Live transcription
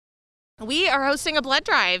We are hosting a blood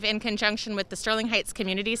drive in conjunction with the Sterling Heights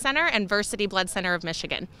Community Center and Versiti Blood Center of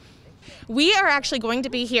Michigan. We are actually going to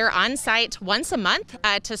be here on site once a month.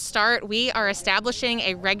 To start, we are establishing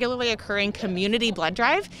a regularly occurring community blood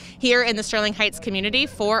drive here in the Sterling Heights community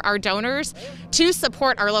for our donors to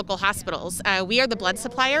support our local hospitals. We are the blood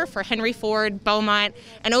supplier for Henry Ford, Beaumont,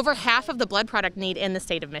 and over half of the blood product need in the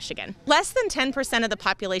state of Michigan. Less than 10% of the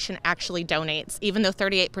population actually donates, even though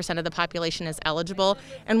 38% of the population is eligible,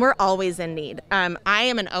 and we're always in need. I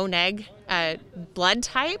am an O-neg blood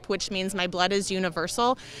type, which means my blood is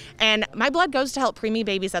universal, and my blood goes to help preemie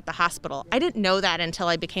babies at the hospital. I didn't know that until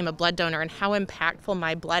I became a blood donor and how impactful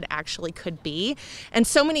my blood actually could be. And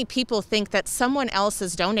so many people think that someone else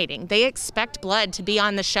is donating. They expect blood to be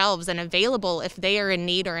on the shelves and available if they are in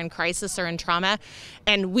need or in crisis or in trauma,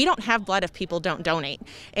 and we don't have blood if people don't donate.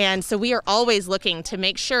 And so we are always looking to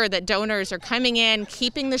make sure that donors are coming in,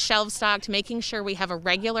 keeping the shelves stocked, making sure we have a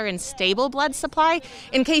regular and stable blood supply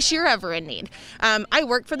in case you're ever in need. I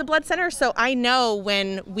work for the blood center, so I know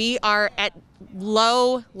when we are at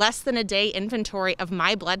low, less than a day inventory of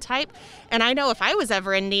my blood type, and I know if I was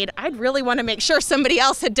ever in need, I'd really want to make sure somebody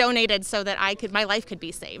else had donated so that my life could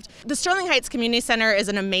be saved. The Sterling Heights Community Center is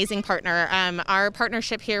an amazing partner. Our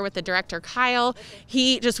partnership here with the director, Kyle,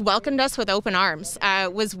 he just welcomed us with open arms,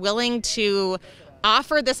 was willing to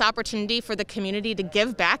offer this opportunity for the community to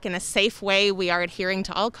give back in a safe way. We are adhering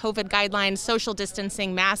to all COVID guidelines, social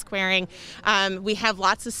distancing, mask wearing. We have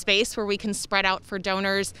lots of space where we can spread out for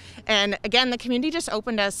donors. And again, the community just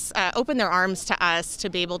opened their arms to us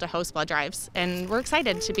to be able to host blood drives. And we're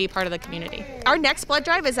excited to be part of the community. Our next blood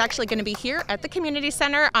drive is actually going to be here at the community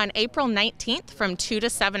center on April 19th from 2 to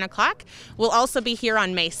 7 o'clock. We'll also be here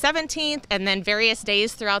on May 17th and then various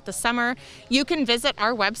days throughout the summer. You can visit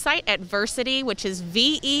our website at Versiti, which is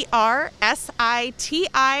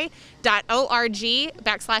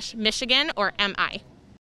VERSITI.org/Michigan or MI.